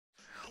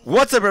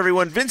What's up,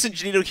 everyone? Vincent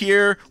Janito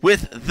here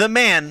with the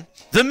man,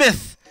 the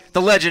myth,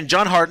 the legend,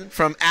 John Harden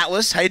from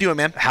Atlus. How you doing,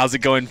 man? How's it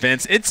going,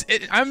 Vince?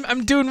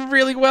 I'm doing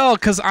really well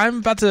because I'm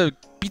about to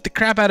beat the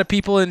crap out of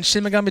people in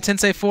Shin Megami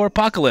Tensei 4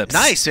 Apocalypse.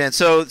 Nice, man.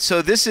 So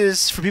this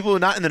is, for people who are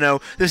not in the know,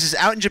 this is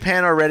out in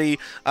Japan already.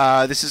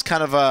 This is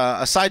kind of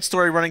a side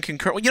story running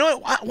concurrent. You know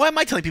what? Why am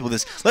I telling people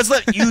this? Let's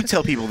let you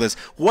tell people this.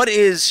 What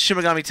is Shin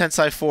Megami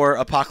Tensei 4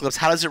 Apocalypse?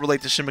 How does it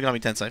relate to Shin Megami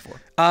Tensei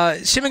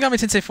 4? Shin Megami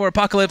Tensei 4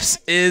 Apocalypse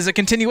is a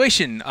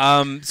continuation.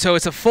 So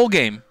it's a full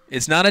game.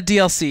 It's not a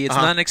DLC. It's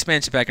not an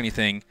expansion pack or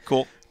anything.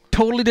 Cool.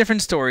 Totally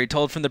different story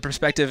told from the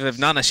perspective of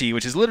Nanashi,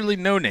 which is literally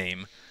no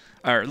name.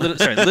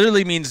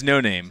 Literally means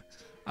no name.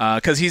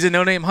 Because he's a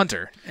no-name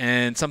hunter,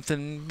 and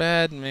something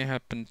bad may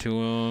happen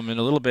to him in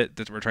a little bit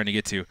that we're trying to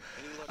get to.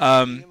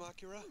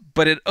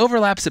 But it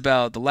overlaps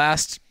about the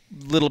last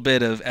little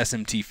bit of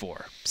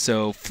SMT4.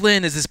 So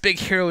Flynn is this big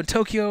hero in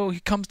Tokyo.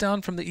 He comes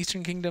down from the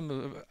Eastern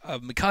Kingdom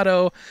of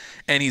Mikado,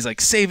 and he's like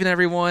saving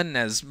everyone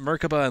as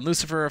Merkaba and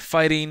Lucifer are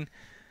fighting.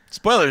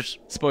 Spoilers.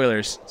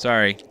 Spoilers.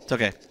 Sorry. It's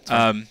okay.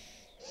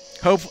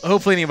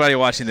 Hopefully anybody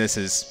watching this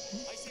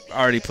has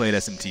already played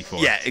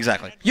SMT4. Yeah,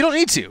 exactly. You don't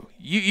need to.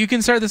 You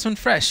can start this one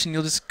fresh, and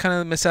you'll just kind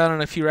of miss out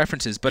on a few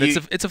references. But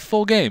it's a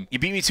full game. You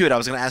beat me to it. I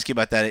was going to ask you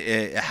about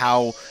that.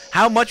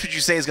 How much would you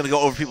say is going to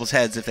go over people's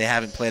heads if they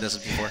haven't played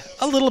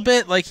SMT4? A little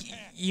bit. Like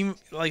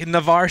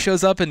Navarre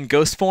shows up in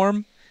ghost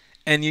form,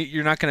 and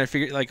you're not going to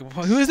figure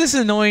who is this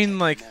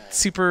annoying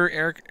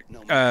super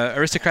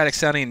aristocratic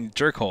sounding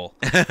jerkhole?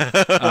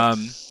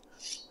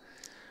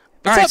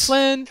 What's up,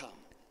 Flynn?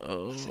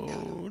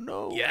 Oh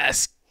no!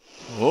 Yes.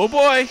 Oh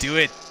boy! Do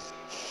it.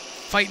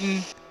 Fighting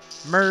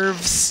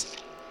Mervs.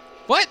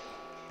 What?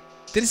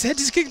 Did his head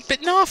just get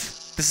bitten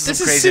off? This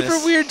is craziness.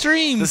 super weird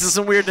dreams. This is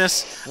some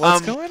weirdness.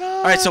 What's going on?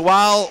 All right, so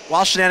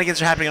while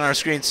shenanigans are happening on our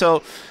screen,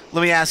 so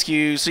let me ask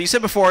you. So you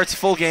said before it's a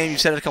full game. You've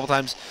said it a couple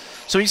times.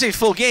 So when you say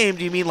full game,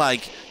 do you mean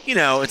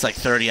it's like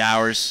 30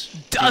 hours?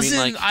 I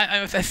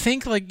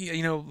think like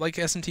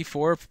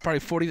SMT4, probably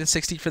 40 to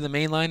 60 for the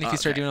main line. If you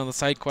start doing all the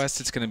side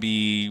quests, it's going to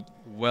be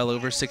well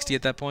over 60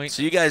 at that point.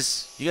 So you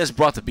guys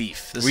brought the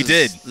beef. We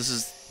did.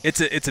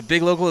 It's a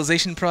big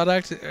localization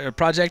project.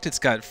 It's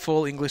got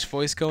full English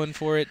voice going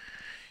for it.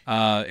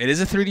 It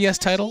is a 3DS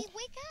title,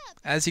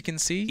 as you can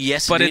see.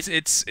 Yes, but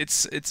indeed.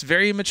 it's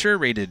very mature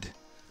rated.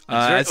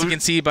 As you can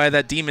see by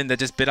that demon that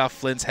just bit off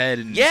Flynn's head.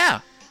 And,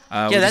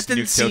 that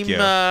didn't seem.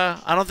 Tokyo.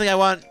 I don't think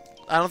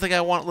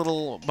I want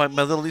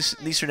my little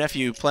niece or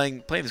nephew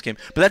playing this game.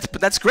 But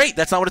that's great.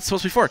 That's not what it's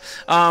supposed to be for.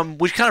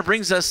 Which kind of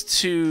brings us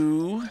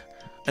to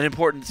an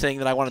important thing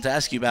that I wanted to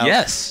ask you about.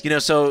 Yes.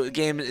 So the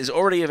game is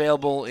already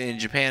available in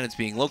Japan. It's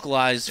being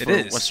localized for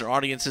Western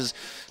audiences.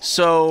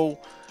 So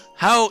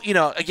how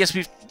I guess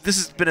this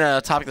has been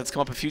a topic that's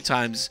come up a few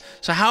times.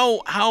 So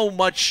how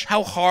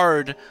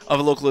hard of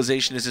a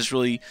localization is this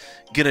really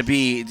gonna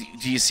be?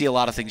 Do you see a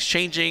lot of things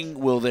changing?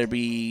 Will there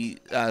be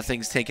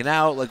things taken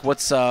out? Like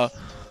what's gonna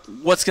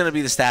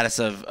be the status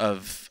of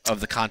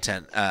the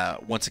content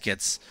once it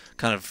gets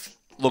kind of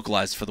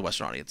localized for the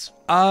Western audience?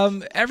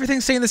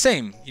 Everything's staying the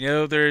same.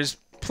 There's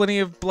plenty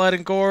of blood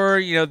and gore.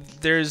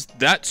 There's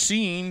that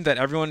scene that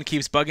everyone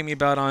keeps bugging me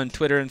about on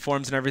Twitter and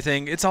forums and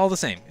everything. It's all the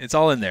same. It's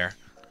all in there.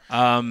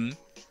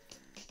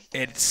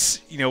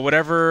 It's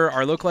whatever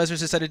our localizers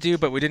decided to do,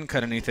 but we didn't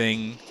cut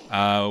anything.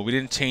 We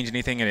didn't change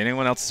anything at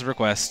anyone else's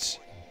request.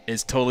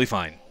 It's totally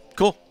fine.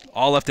 Cool.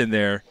 All left in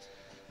there.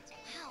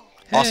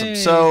 Awesome. Hey.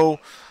 So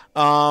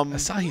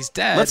Asahi's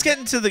dead. Let's get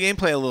into the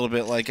gameplay a little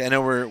bit. Like I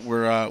know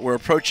we're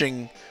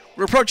approaching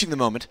the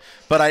moment,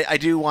 but I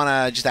do want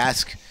to just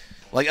ask,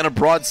 like in a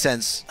broad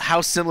sense,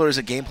 how similar is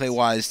it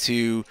gameplay-wise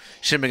to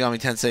Shin Megami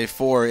Tensei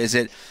 4? Is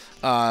it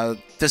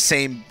the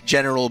same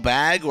general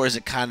bag, or is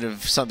it kind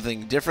of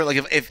something different? Like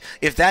if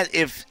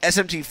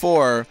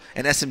SMT4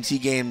 and SMT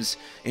games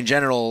in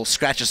general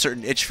scratch a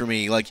certain itch for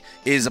me, like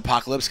is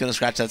Apocalypse going to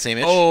scratch that same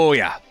itch? Oh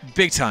yeah,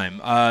 big time.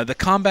 The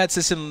combat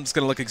system is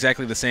going to look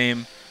exactly the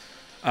same.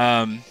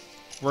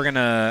 We're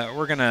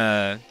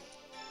gonna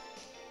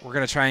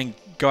try and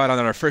go out on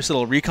our first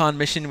little recon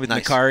mission with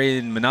Mikari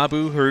and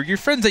Manabu, who are your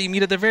friends that you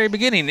meet at the very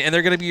beginning, and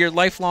they're gonna be your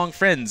lifelong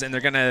friends, and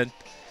they're gonna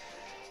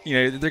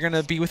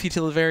be with you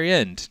till the very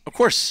end. Of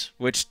course.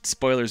 Which,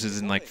 spoilers, is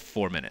in like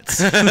 4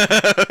 minutes.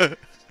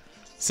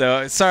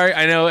 So sorry,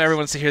 I know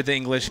everyone wants to hear the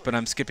English, but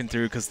I'm skipping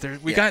through because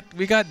we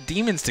got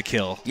demons to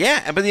kill.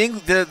 Yeah, but the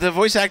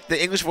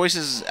English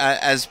voices,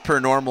 as per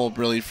normal,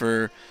 really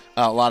for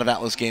a lot of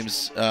Atlus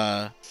games,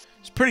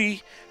 is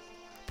pretty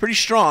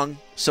strong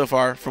so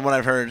far from what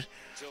I've heard.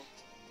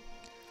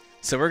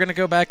 So we're gonna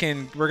go back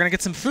and we're gonna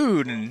get some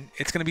food, and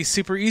it's gonna be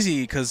super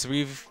easy because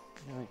we've.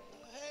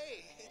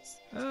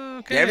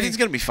 Okay. Yeah, everything's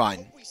gonna be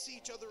fine.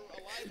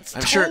 It's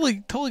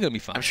totally gonna be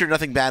fine. I'm sure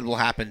nothing bad will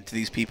happen to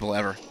these people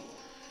ever,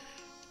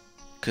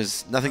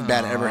 because nothing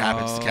bad ever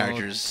happens to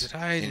characters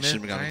in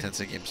Shin Megami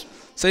Tensei games.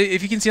 So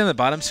if you can see on the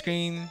bottom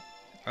screen,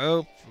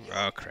 oh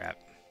crap,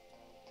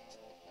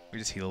 we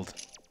just healed.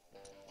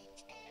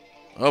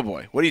 Oh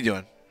boy, what are you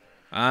doing?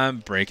 I'm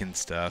breaking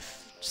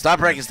stuff. Stop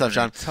breaking stuff,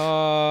 John.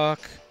 Talk.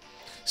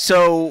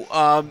 So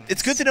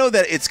it's good to know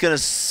that it's going to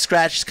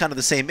scratch kind of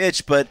the same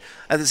itch, but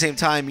at the same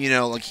time, you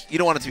know, like you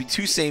don't want it to be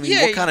too samey.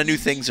 Yeah, what kind of new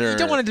things are? You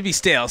don't want it to be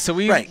stale. So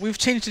we've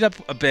changed it up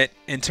a bit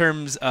in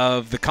terms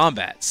of the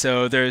combat.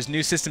 So there's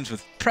new systems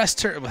with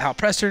with how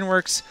press turn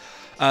works,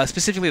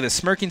 specifically the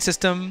smirking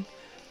system.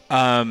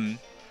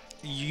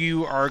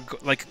 You are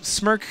like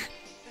smirk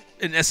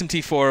in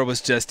SMT4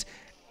 was just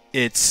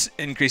its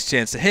increased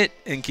chance to hit,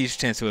 increased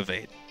chance to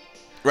evade.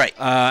 Right.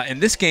 In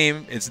this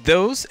game, it's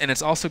those, and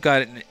it's also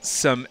got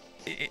some.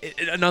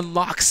 It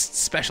unlocks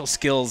special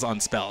skills on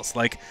spells,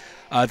 like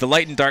the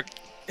light and dark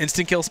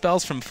instant kill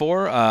spells from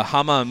 4,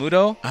 Hama and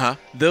Mudo.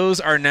 Those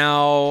are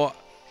now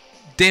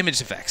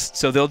damage effects,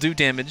 so they'll do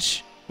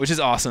damage, which is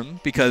awesome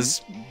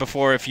because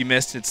before, if you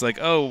missed, it's like,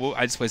 oh, well,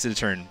 I just wasted a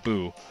turn.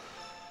 Boo.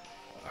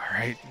 All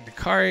right,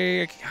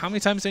 Nakari, how many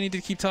times do I need to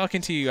keep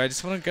talking to you? I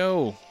just want to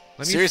go.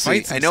 Let me Seriously,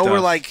 fight some I know stuff. we're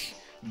like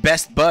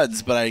best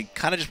buds, but I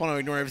kind of just want to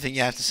ignore everything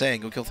you have to say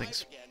and go kill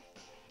things.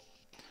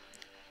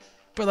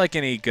 But like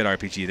any good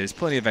RPG, there's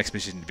plenty of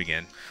exposition to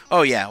begin.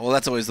 Oh yeah, well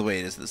that's always the way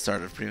it is at the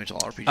start of pretty much all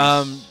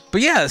RPGs.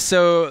 But yeah,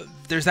 so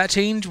there's that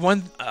change.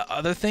 One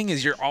other thing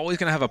is you're always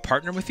going to have a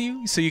partner with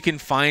you, so you can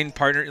find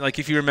partner. Like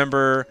if you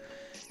remember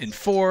in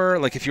 4,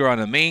 like if you're on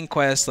a main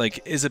quest, like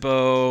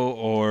Isabeau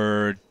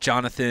or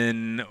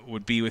Jonathan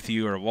would be with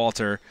you, or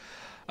Walter.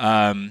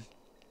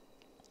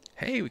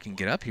 Hey, we can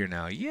get up here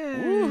now. Yay!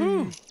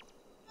 Woohoo!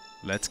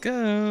 Let's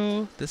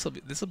go. This'll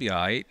be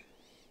alright.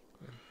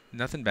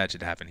 Nothing bad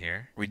should happen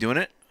here. We doing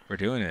it? We're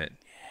doing it.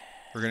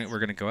 Yeah. We're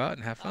gonna go out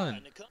and have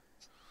fun.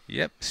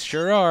 Yep,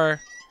 sure are.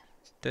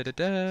 Da da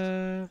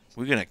da.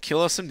 We're gonna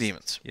kill us some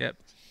demons. Yep.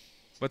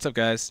 What's up,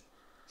 guys?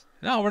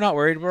 No, we're not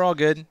worried. We're all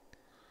good.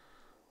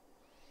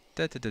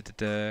 Da da da da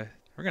da.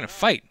 We're gonna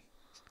fight.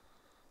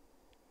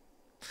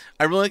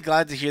 I'm really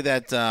glad to hear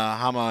that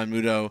Hama and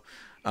Mudo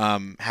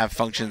have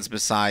functions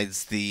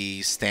besides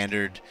the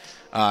standard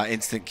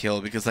instant kill,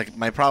 because like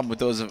my problem with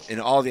those in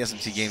all the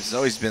SMT games has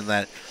always been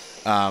that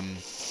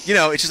you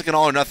know, it's just like an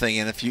all or nothing,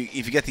 and if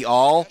you get the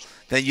all,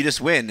 then you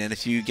just win, and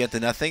if you get the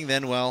nothing,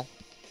 then well,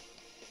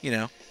 you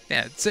know.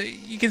 Yeah, so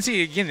you can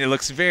see again it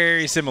looks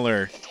very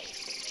similar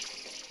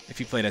if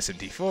you played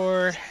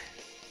SMT4.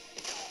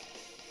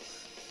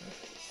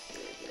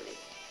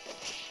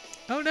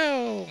 Oh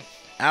no!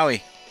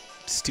 Owie.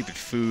 Stupid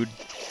food.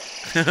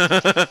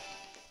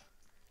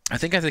 I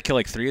think I have to kill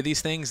like 3 of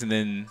these things, and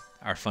then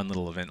our fun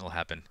little event will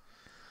happen.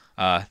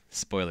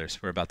 Spoilers,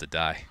 we're about to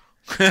die.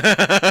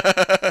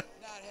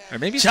 Or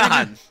maybe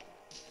John.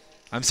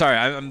 I'm sorry,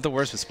 I'm the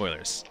worst with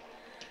spoilers.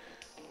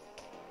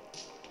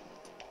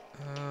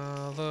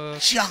 Look.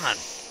 John.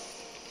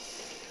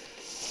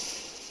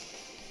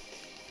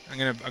 I'm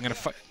gonna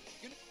fight.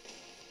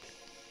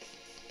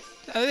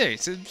 Oh, there.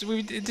 So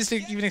we just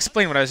even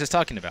explain what I was just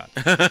talking about.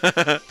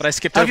 But I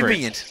skipped How over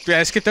convenient. it. Yeah,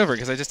 I skipped over it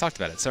because I just talked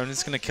about it. So I'm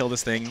just gonna kill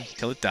this thing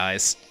till it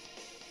dies.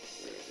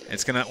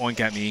 It's gonna oink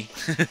at me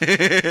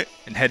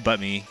and headbutt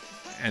me,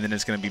 and then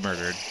it's gonna be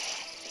murdered.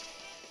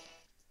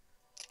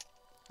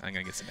 I'm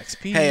gonna get some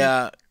XP. Hey,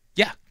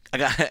 yeah.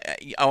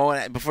 I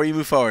want before you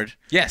move forward.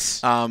 Yes.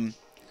 Think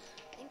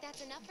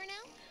that's enough for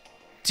now?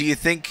 Do you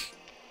think?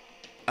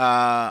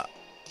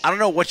 I don't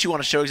know what you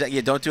want to show exactly.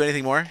 Yeah, don't do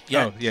anything more.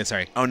 Yeah. Oh, yeah.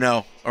 Sorry. Oh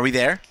no. Are we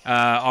there?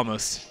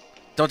 Almost.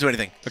 Don't do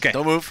anything. Okay.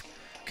 Don't move.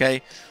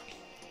 Okay.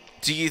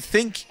 Do you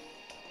think?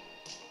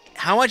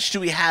 How much do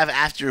we have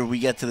after we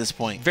get to this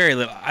point? Very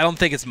little. I don't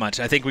think it's much.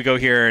 I think we go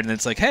here and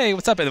it's like, hey,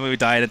 what's up? And then we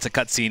die and it's a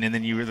cutscene, and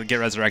then you get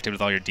resurrected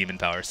with all your demon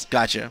powers.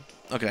 Gotcha.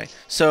 Okay.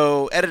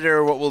 So,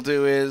 editor, what we'll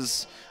do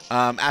is,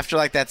 after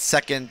like that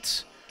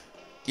second,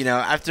 you know,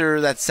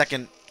 after that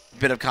second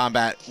bit of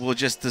combat, we'll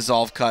just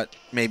dissolve cut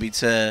maybe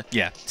to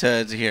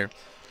to here.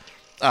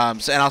 So,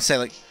 and I'll say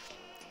like,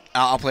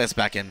 I'll play us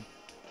back in.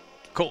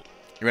 Cool.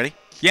 You ready?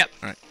 Yep.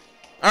 All right.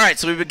 All right.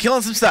 So we've been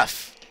killing some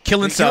stuff.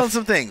 Killing some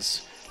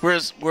things.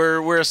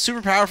 We're a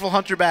super powerful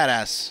hunter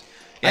badass.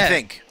 Yeah. I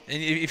think.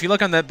 And if you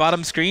look on that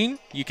bottom screen,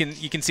 you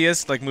can see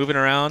us like moving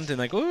around and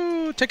like,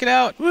 ooh, check it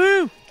out,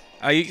 woo!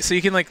 So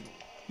you can like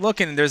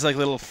look, and there's like a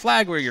little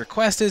flag where your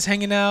quest is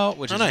hanging out,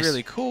 which is nice.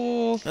 really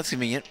cool. That's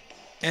convenient.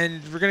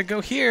 And we're gonna go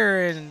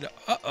here, and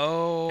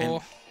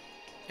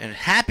and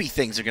happy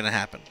things are gonna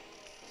happen.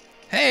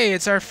 Hey,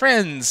 it's our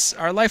friends,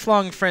 our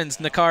lifelong friends,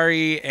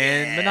 Nakari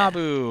and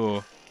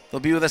Manabu. They'll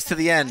be with us to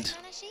the end.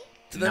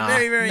 To the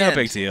very, very end. end. No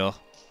big deal.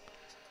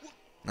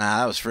 Nah,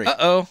 that was free.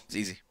 Uh-oh. It's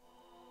easy.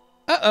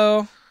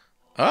 Uh-oh.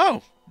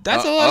 Oh.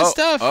 That's a lot of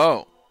stuff.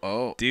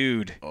 Oh.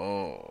 Dude.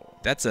 Oh.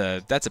 That's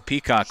a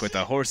peacock with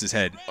a horse's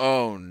head.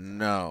 Oh,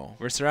 no.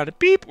 We're surrounded.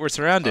 Beep. We're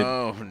surrounded.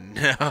 Oh,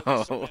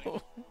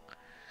 no.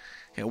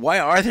 Okay, why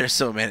are there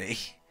so many?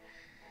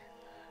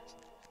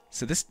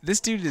 So this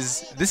dude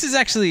is... This is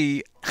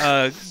actually...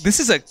 this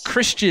is a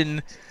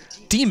Christian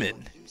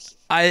demon.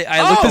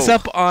 I looked this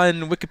up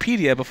on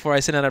Wikipedia before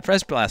I sent out a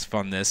press blast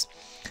on this.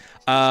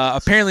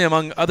 Apparently,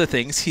 among other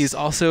things, he's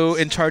also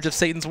in charge of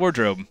Satan's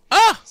wardrobe.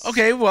 Ah!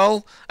 Okay,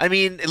 well, I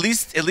mean, at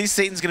least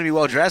Satan's gonna be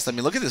well dressed. I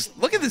mean, look at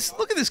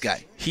this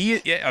guy.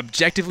 He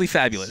objectively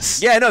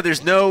fabulous. Yeah, no,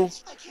 there's no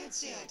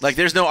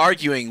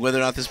arguing whether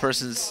or not this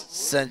person's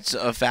sense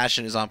of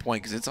fashion is on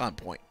point, because it's on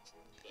point.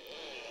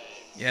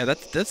 Yeah,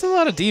 that's a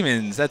lot of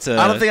demons. I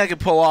don't think I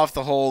could pull off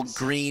the whole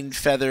green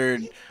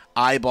feathered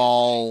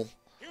eyeball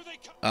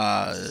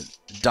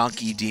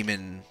donkey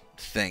demon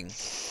thing,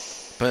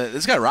 but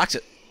this guy rocks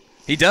it.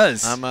 He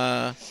does.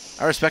 I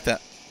respect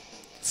that.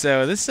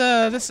 So this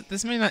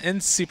may not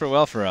end super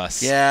well for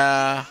us.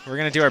 Yeah, we're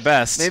gonna do our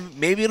best.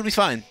 Maybe it'll be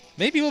fine.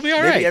 Maybe we'll be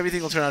all right. Maybe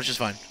everything will turn out just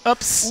fine.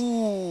 Oops.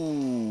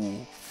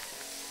 Ooh.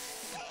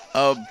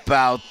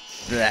 About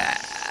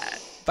that.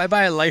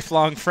 Bye-bye,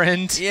 lifelong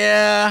friend.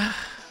 Yeah.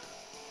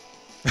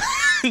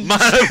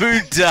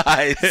 Manabu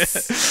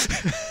dies.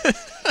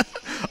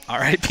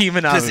 R.I.P.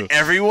 Manabu. Does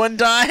everyone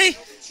die?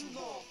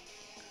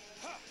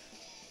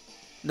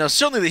 No,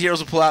 certainly the heroes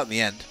will pull out in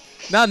the end.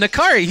 No,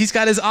 Nakari, he's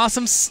got his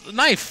awesome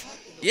knife.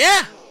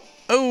 Yeah.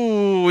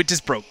 Oh, it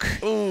just broke.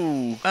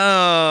 Ooh.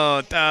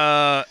 Oh,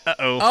 uh-oh.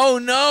 Oh,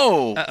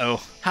 no.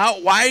 Uh-oh.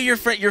 Why are your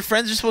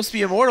friends are supposed to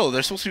be immortal?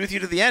 They're supposed to be with you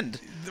to the end.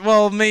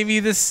 Well, maybe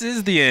this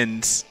is the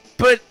end.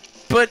 But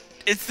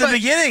it's the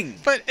beginning.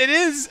 But it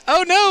is.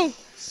 Oh, no.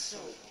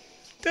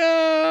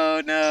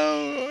 Oh,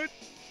 no.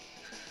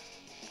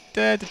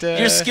 Da, da, da.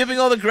 You're skipping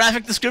all the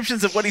graphic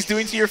descriptions of what he's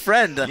doing to your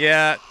friend.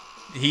 Yeah,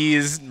 he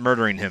is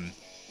murdering him.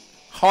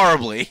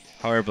 Horribly.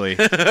 Horribly.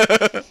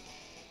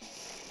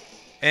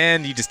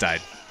 And you just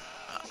died.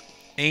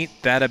 Ain't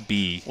that a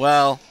bee?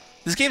 Well,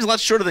 this game's a lot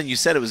shorter than you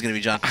said it was going to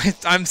be, John.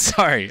 I'm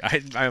sorry.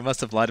 I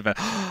must have lied about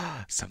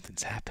it.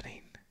 Something's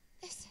happening.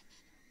 This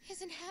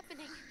isn't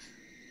happening.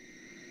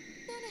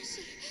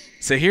 Nanashi.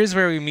 So here's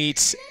where we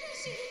meet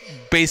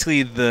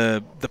basically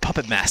the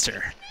puppet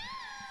master.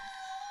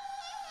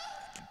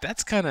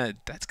 That's kind of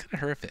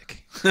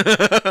horrific.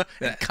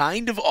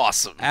 Kind of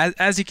awesome.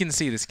 As you can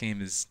see, this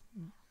game is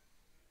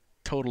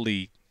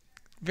totally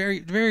very,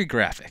 very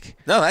graphic.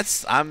 No,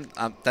 that's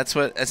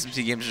what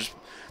SMT games are.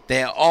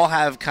 They all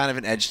have kind of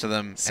an edge to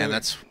them, and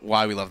that's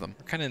why we love them.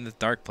 We're kind of in the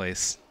dark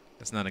place.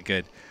 That's not a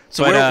good.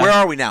 So where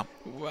are we now?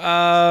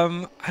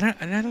 I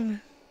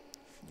don't.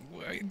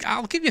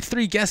 I'll give you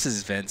 3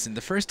 guesses, Vince, and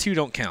the first 2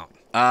 don't count.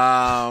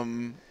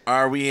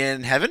 Are we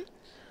in heaven?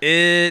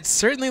 It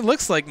certainly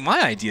looks like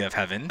my idea of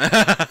heaven.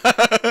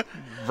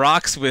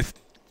 Rocks with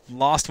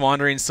lost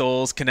wandering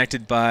souls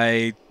connected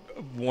by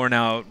worn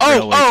out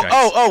railway tracks.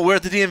 Oh, we're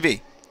at the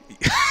DMV.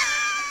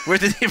 We're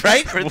at the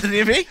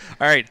DMV?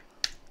 All right.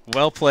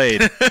 Well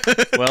played.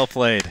 Well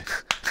played.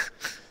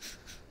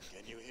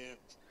 Can you hear?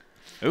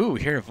 Ooh,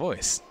 we hear a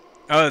voice.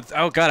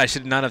 Oh God, I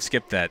should not have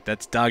skipped that.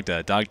 That's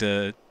Dagda.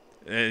 Dagda,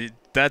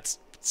 that's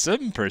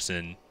some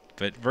person.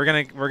 But we're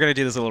gonna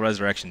do this little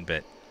resurrection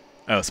bit.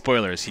 Oh,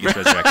 spoilers! He gets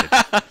resurrected.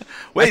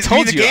 Wait,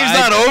 the game's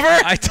not over?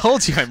 I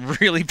told you I'm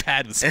really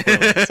bad with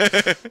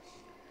spoilers.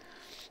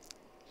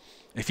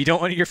 If you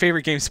don't want your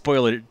favorite game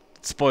spoiled,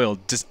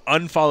 just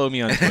unfollow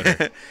me on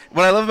Twitter.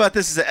 What I love about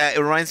this is it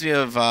reminds me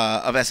of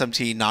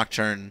SMT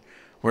Nocturne,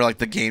 where like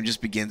the game just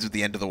begins with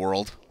the end of the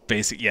world.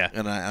 Yeah.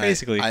 And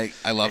basically,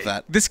 I love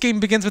that. This game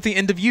begins with the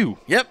end of you.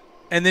 Yep.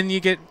 And then you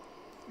get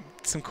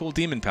some cool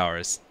demon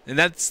powers, and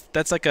that's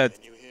like a.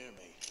 Can you hear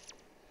me?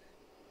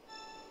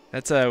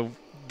 That's a.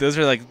 Those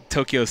are like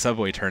Tokyo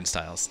subway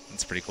turnstiles.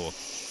 That's pretty cool.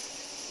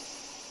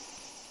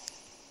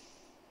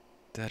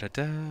 Da da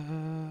da.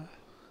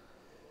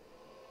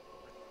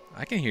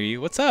 I can hear you.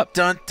 What's up?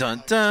 Dun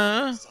dun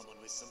dun. Someone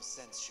with some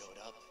sense showed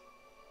up.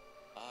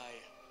 I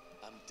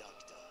am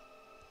Doctor.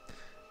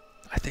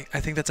 I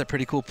think that's a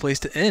pretty cool place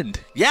to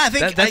end. Yeah, I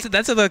think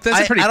that's a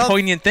pretty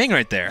poignant thing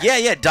right there.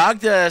 Yeah.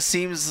 Dagda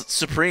seems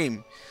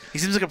supreme. He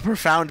seems like a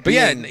profound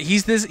being. But yeah,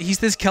 he's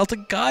this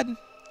Celtic god.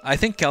 I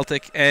think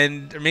Celtic,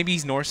 and or maybe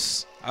he's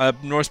Norse.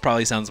 Norse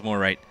probably sounds more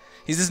right.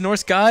 He's this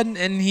Norse god,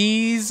 and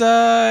he's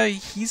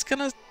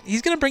gonna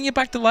bring you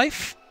back to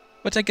life,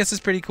 which I guess is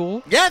pretty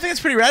cool. Yeah, I think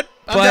it's pretty rad.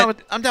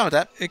 I'm down with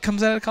that. It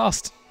comes at a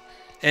cost,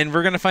 and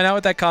we're gonna find out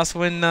what that costs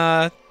when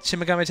Shin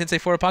Megami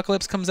Tensei 4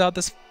 Apocalypse comes out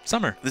this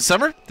summer. This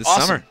summer? This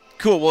awesome. summer.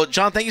 Cool. Well,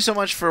 John, thank you so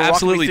much for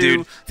walking me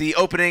through the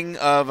opening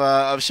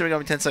of Shin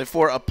Megami Tensei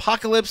 4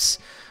 Apocalypse.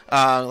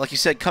 Like you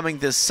said, coming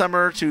this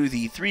summer to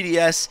the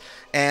 3DS.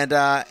 And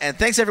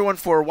thanks everyone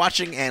for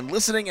watching and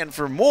listening. And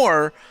for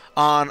more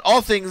on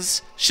all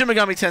things Shin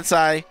Megami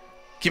Tensei,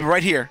 keep it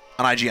right here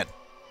on IGN.